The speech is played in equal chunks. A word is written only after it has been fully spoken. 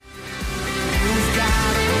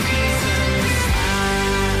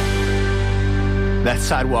That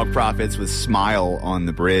Sidewalk Prophets with Smile on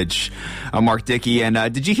the Bridge. Mark Dickey. And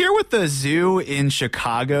did you hear what the zoo in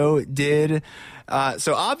Chicago did?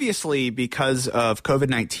 So obviously, because of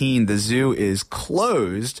COVID-19, the zoo is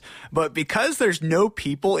closed. But because there's no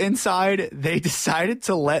people inside, they decided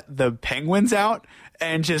to let the penguins out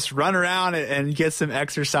and just run around and get some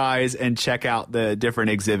exercise and check out the different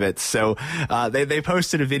exhibits. So they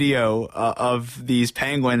posted a video of these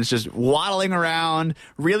penguins just waddling around,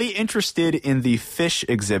 really interested in the fish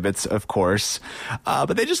exhibits, of course.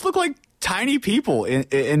 But they just look like tiny people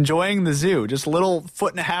enjoying the zoo, just little 1.5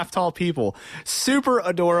 foot tall people. Super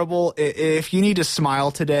adorable. If you need to smile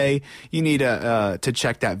today, you need to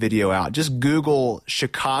check that video out. Just Google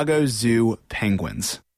Chicago Zoo penguins.